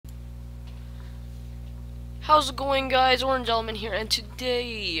How's it going, guys? Orange Element here, and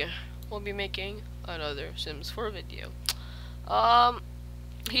today we'll be making another Sims 4 video.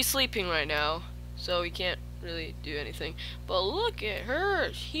 He's sleeping right now, so he can't really do anything. But look at her.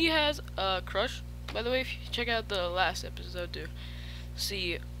 He has a crush. By the way, if you check out the last episode to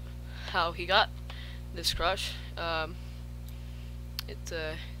see how he got this crush, it's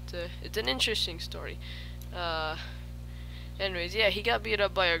an interesting story. Anyways, yeah, he got beat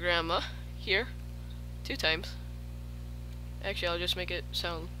up by our grandma here 2 times. Actually, I'll just make it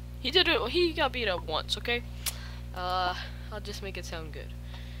sound. He got beat up once, okay? I'll just make it sound good.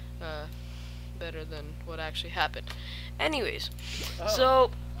 Better than what actually happened. Anyways, so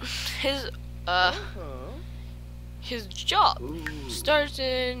his job starts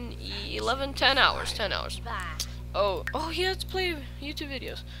in 10 hours. Oh, he has to play YouTube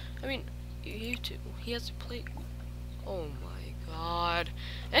videos. I mean, YouTube. He has to play. Oh my god.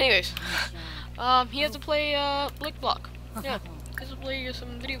 Anyways, he has to play Blick Block. Yeah, he has to play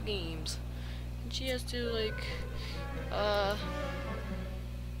some video games. And she has to like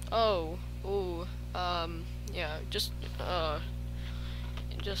yeah,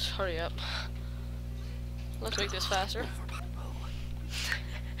 just hurry up. Let's make this faster.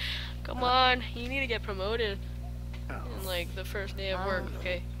 Come on, you need to get promoted in like the first day of work,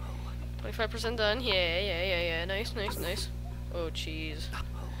 okay? 25% done. Yeah. Nice. Oh, jeez.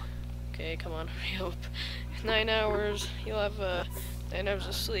 Okay, come on, hurry up. 9 hours. You'll have 9 hours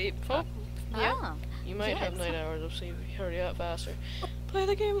of sleep. Oh, yeah. You might have 9 hours of sleep if you hurry up faster. Play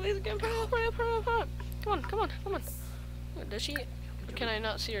the game. Hurry up. Come on. Oh, does she? Can I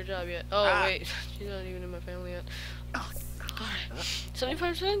not see her job yet? Oh, wait. She's not even in my family yet. Alright.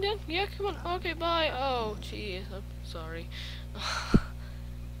 75% done? Yeah, come on. Okay, bye. Oh, jeez. I'm sorry.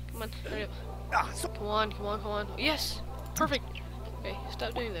 Come on, hurry up. Come on. Yes! Perfect! Okay,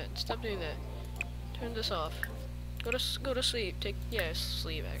 stop doing that. Turn this off. Go to sleep.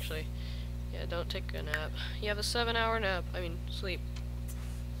 Sleep actually. Yeah, don't take a nap. You have a 7-hour nap. I mean, sleep.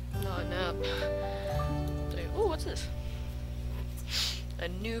 Not nap. Oh, what's this? A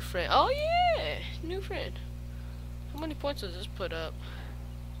new friend. Oh yeah! New friend. How many points does this put up?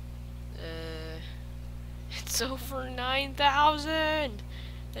 It's over 9,000!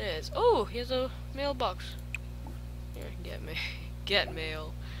 It is. Oh, he has a mailbox. Here, get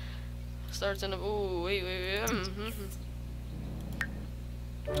mail. Starts in a. Oh, wait.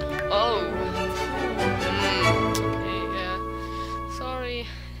 Oh. Okay, yeah. Sorry.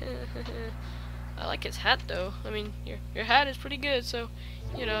 I like his hat though. I mean, your hat is pretty good, so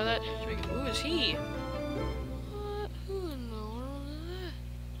you know that. Who is he? What? Who in the world is that?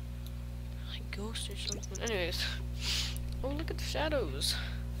 Like ghost or something. Anyways. Oh, look at the shadows.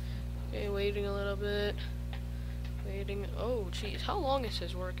 Okay, waiting a little bit. Oh, jeez. How long is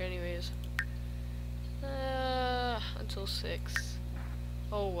his work, anyways? Until 6.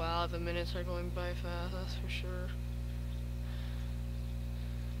 Oh, wow. The minutes are going by fast, that's for sure.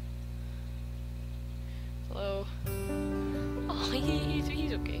 Hello? Oh,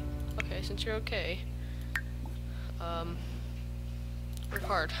 he's okay. Okay, since you're okay. Work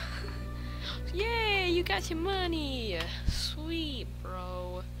hard. Yay! You got your money! Sweet,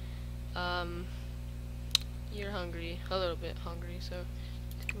 bro. You're hungry. A little bit hungry, so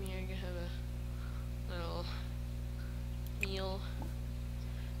come here, you can have a little meal.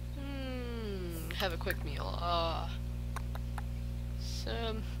 Have a quick meal.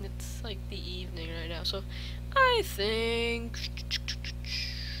 So, it's like the evening right now, so I think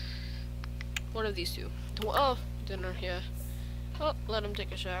one of these two. Oh, dinner, yeah. Oh, let him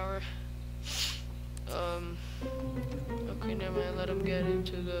take a shower. Okay, never mind, let him get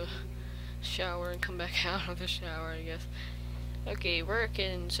into the shower and come back out of the shower, I guess. Okay, work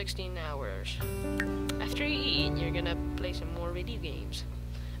in 16 hours. After you eat, you're gonna play some more video games.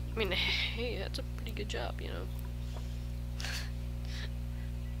 I mean, hey, that's a pretty good job, you know.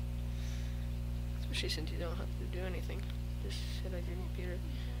 Especially since you don't have to do anything. Just sit at your computer.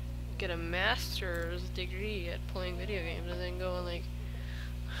 Get a master's degree at playing video games and then go on like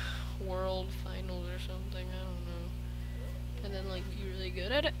world finals or something, I don't know. And then like be really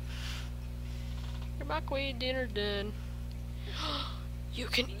good at it. Your microwave dinner done. You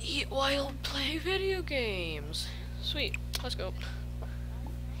can eat while playing video games. Sweet, let's go.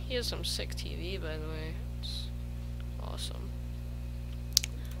 He has some sick TV, by the way. It's awesome.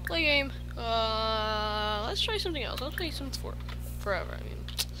 Play game. Let's try something else. Let's play some forever. I mean,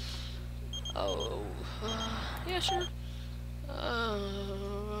 yeah, sure.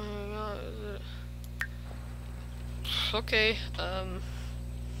 Okay.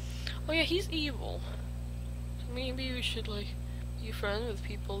 Oh yeah, he's evil. So maybe we should like be friends with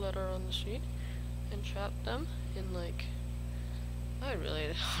people that are on the street. and trap them in like, I really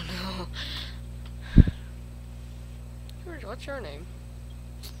don't know. What's your name?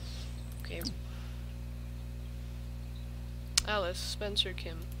 Okay. Alice, Spencer,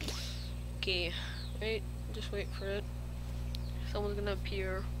 Kim. Okay, wait, just wait for it. Someone's gonna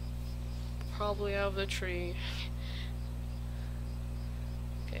appear, probably out of the tree.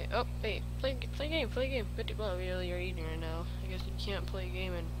 Okay, oh, wait, play game. Well, really, you're eating right now. I guess you can't play a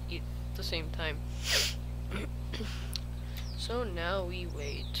game and eat at the same time. So now we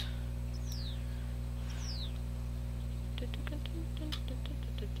wait.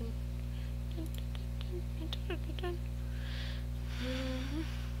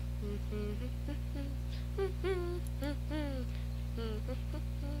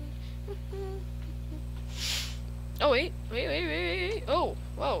 Oh wait. Oh,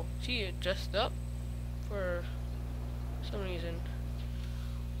 whoa, she dressed up for some reason.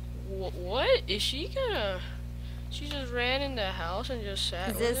 What? Is she gonna... She just ran in the house and just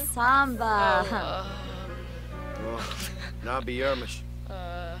sat with him? Samba. Oh, Nabi Yermish.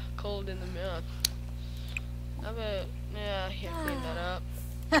 Cold in the mouth. How about... Yeah, clean that up.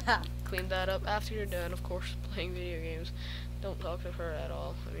 Clean that up after you're done, of course, playing video games. Don't talk to her at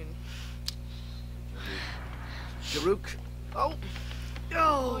all. I mean... Jaruk. Oh,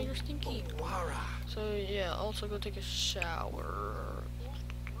 Oh, you're stinky. Wara. So, yeah, also go take a shower.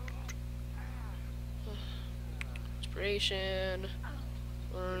 Inspiration.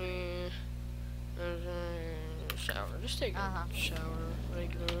 Learning. Shower. Just take a shower.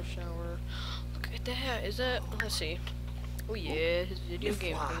 Regular shower. Look at that. Is that... Let's see. Oh, yeah. His video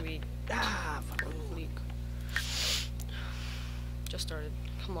game's gonna be... week. Just started.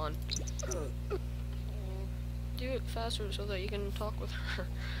 Come on. Do it faster so that you can talk with her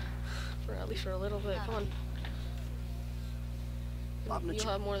for at least for a little bit. Come on. You'll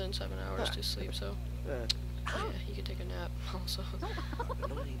have more than 7 hours to sleep, so yeah, you can take a nap also.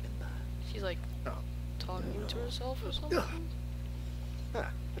 She's like talking to herself or something.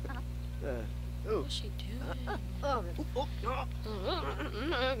 What's she doing?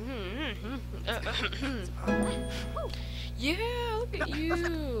 Yeah, look at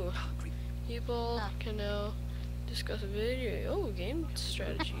you. People can now discuss a video. Oh, game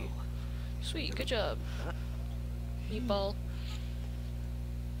strategy. Sweet, good job. Meatball.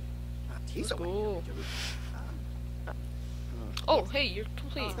 Let's go. Oh, hey, you're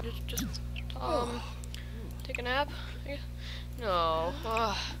complete. Just take a nap. No.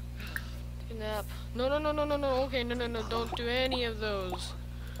 Take a nap. No. Okay, no. Don't do any of those.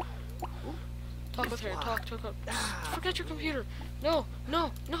 Talk with her. Talk. Forget your computer. No.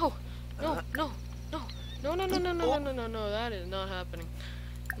 That is not happening.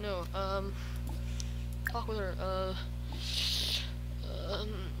 No, talk with her,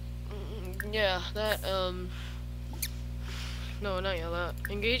 yeah, that, no, not yet, that.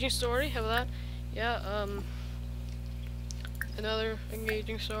 Engaging story, have that? Yeah, another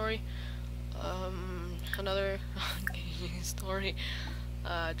engaging story, another engaging story,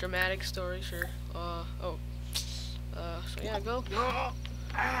 dramatic story, sure, so yeah, go.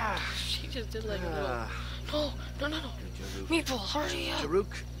 She just did like a little... No. Meeple, hurry up.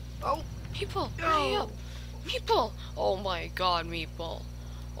 Jaruk. Oh. Meeple, hurry up. Meeple. Oh my god, Meeple.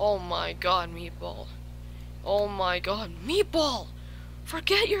 Oh my god, Meeple. Oh my god, Meeple.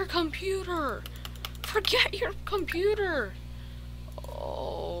 Forget your computer.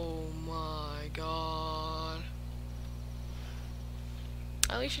 Oh my god.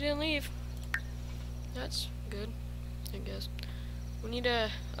 At least you didn't leave. That's good, I guess. We need to,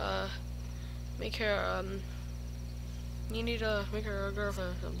 make her, you need to make her a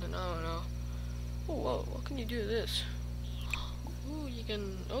girlfriend or something, I don't know. Oh, whoa, what can you do with this? Ooh, you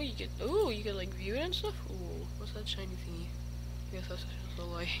can, you can, like, view it and stuff? Ooh, what's that shiny thingy? I guess that's just a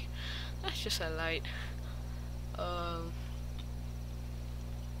light. That's just a light.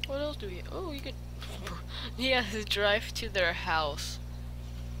 What else do we, you could, yeah, drive to their house.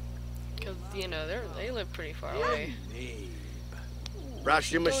 Cause, you know, they live pretty far away.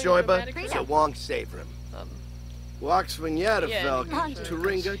 Rashima Shoiba, Zawang Savrim. Wax Vinyata Felk,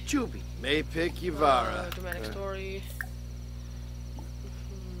 Turinga Chubi, Maypik Yavara. Dramatic story.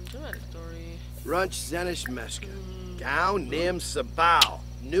 Dramatic story. Runch Zenish Meshka. Gao Nim Sabao.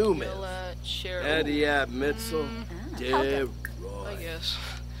 Newman. Ediat Mitzel. De Roy. I guess.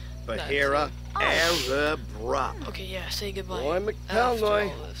 Bahira. Arabra. Okay, yeah, say goodbye. Boy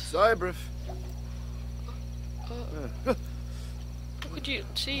McPelnoy. Cybrif. Could you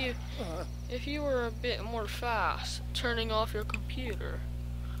see if you were a bit more fast turning off your computer,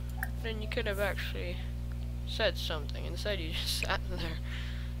 then you could have actually said something. Instead, you just sat there.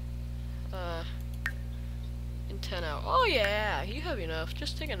 10 out. Oh yeah, you have enough.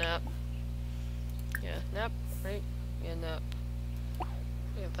 Just take a nap. Yeah, nap, right? Yeah, nap.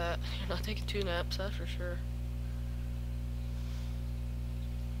 Look at that. You're not taking 2 naps, that's for sure.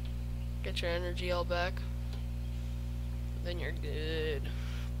 Get your energy all back. Then you're good.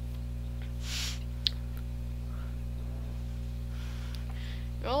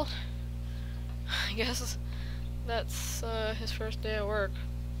 Well, I guess that's his first day at work.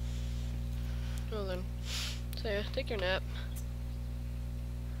 Well then, so yeah, take your nap.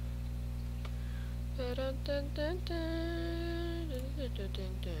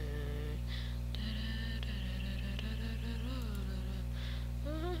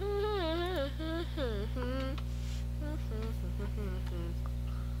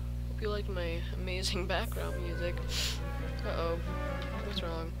 Hope you like my amazing background music. Uh-oh. What's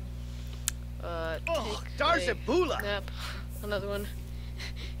wrong? Darzabula! Nap. Another one.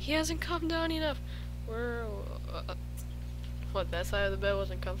 He hasn't calmed down enough. What, that side of the bed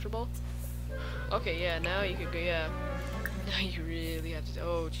wasn't comfortable? Okay, yeah, now you could go, yeah. Now you really have to,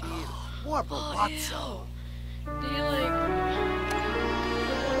 oh, jeez. Warbowazzo! Did he, like...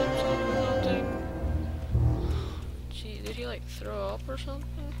 Gee, did he, like, throw up or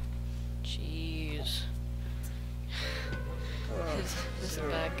something? Jeez. His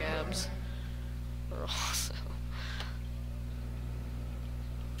back abs are awesome.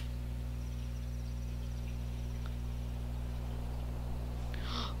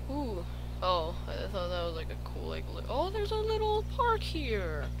 Ooh. Oh, I thought that was like a cool, like, oh, there's a little park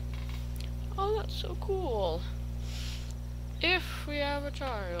here. Oh, that's so cool. If we have a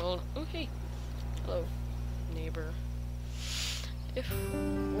child. Okay. Hello, neighbor.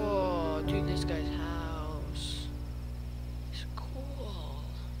 Whoa, dude, this guy's house. It's cool.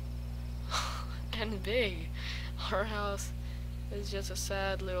 And big. Our house is just a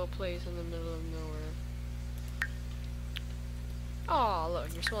sad little place in the middle of nowhere. Aw,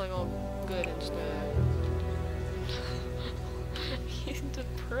 look, you're smelling all good instead. He's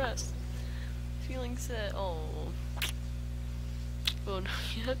depressed. Feeling sad. Oh. Oh no,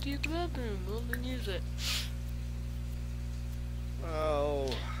 you have to use the bathroom. Well, then use it. Oh.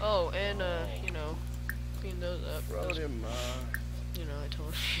 Oh, and, you know, clean those up. Wrote him, you know, I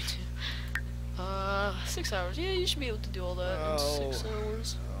told you to. 6 hours. Yeah, you should be able to do all that in 6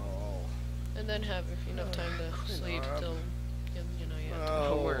 hours. Oh. And then have enough time to sleep till, you know, you have to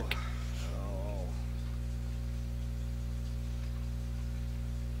go to work.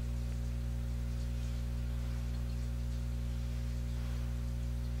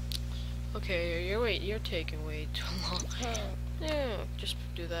 Oh. Okay, you're taking way too long. Yeah, just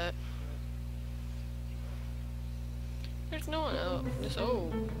do that. There's no one out. Just,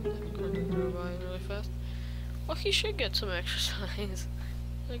 oh, that car did go by really fast. Well, he should get some exercise.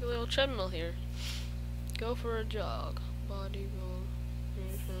 Like a little treadmill here. Go for a jog. Body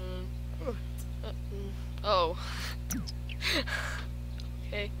go. Oh.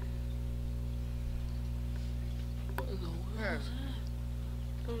 Okay. What in the world is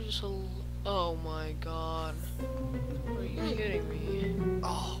that? It was just a. Oh my god. Are you kidding me?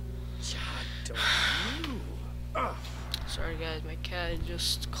 Oh, Chad, don't you? Sorry guys, my cat is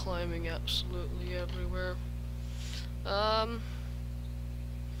just climbing absolutely everywhere.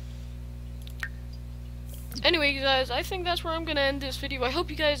 Anyway guys, I think that's where I'm gonna end this video. I hope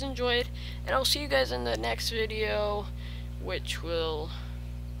you guys enjoyed, and I'll see you guys in the next video, which will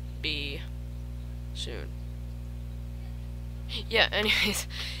be soon. Yeah, anyways,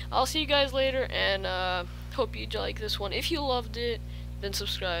 I'll see you guys later, and hope you like this one. If you loved it, then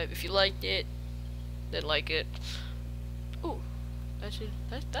subscribe. If you liked it, then like it. Ooh,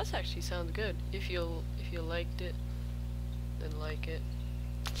 that's actually sounds good. If you liked it, then like it.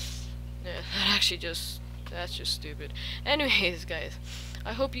 Yeah, that's just stupid. Anyways, guys,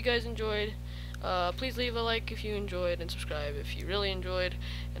 I hope you guys enjoyed. Please leave a like if you enjoyed, and subscribe if you really enjoyed,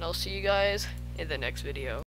 and I'll see you guys in the next video.